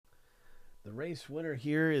The race winner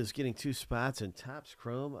here is getting 2 spots in Topps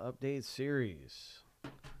Chrome Update Series.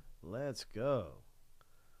 Let's go.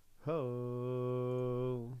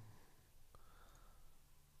 Ho.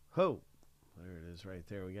 Ho. There it is right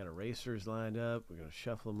there. We got erasers lined up. We're going to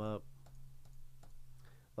shuffle them up.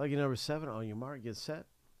 Lucky number 7, on your mark, get set.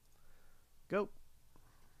 Go.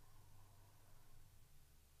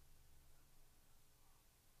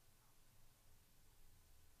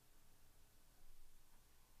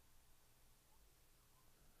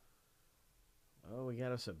 Oh, we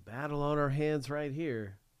got us a battle on our hands right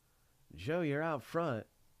here. Joe, you're out front.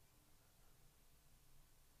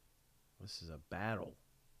 This is a battle.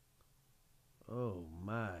 Oh,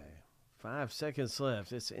 my. 5 seconds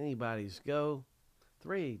left. It's anybody's go.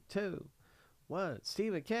 3, 2, 1.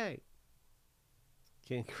 Stephen K.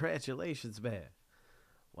 Congratulations, man.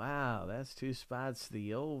 Wow, that's 2 spots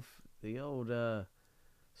the old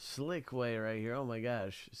slick way right here. Oh, my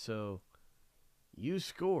gosh. So you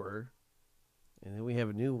score, and then we have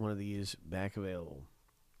a new one of these back available.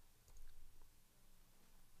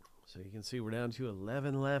 So you can see we're down to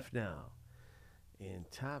 11 left now in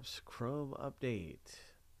Topps Chrome Update.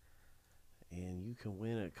 And you can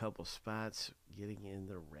win a couple spots getting in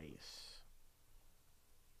the race.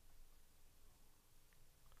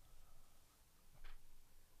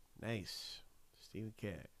 Nice. Stephen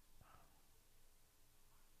K.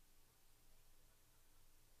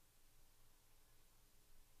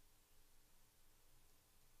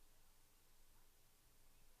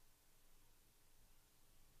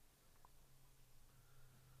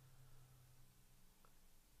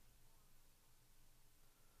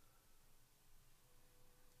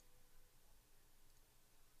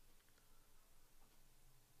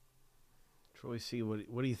 Troy C.,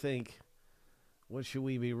 what do you think? What should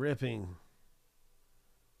we be ripping?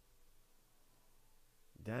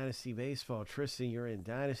 Dynasty Baseball. Tristan, you're in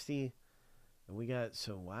Dynasty. And we got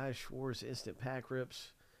some Wise Schwartz instant pack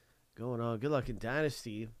rips going on. Good luck in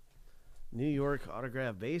Dynasty. New York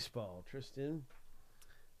Autograph Baseball. Tristan.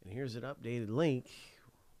 And here's an updated link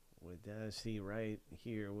with Dynasty right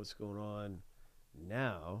here. What's going on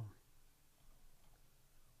now?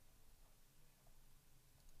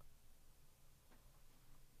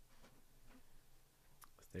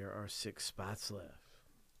 There are 6 spots left.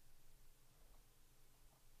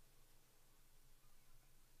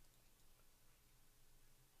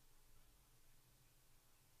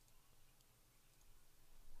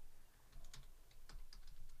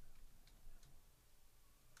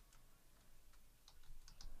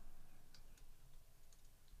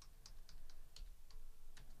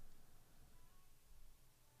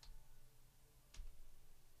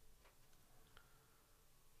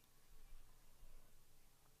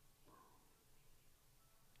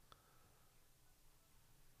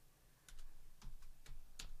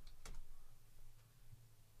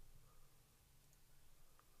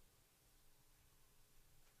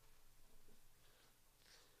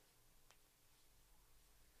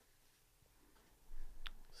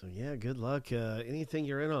 So, yeah, good luck. Anything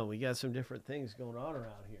you're in on, we got some different things going on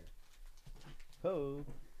around here. Ho.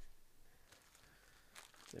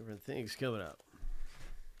 Different things coming up.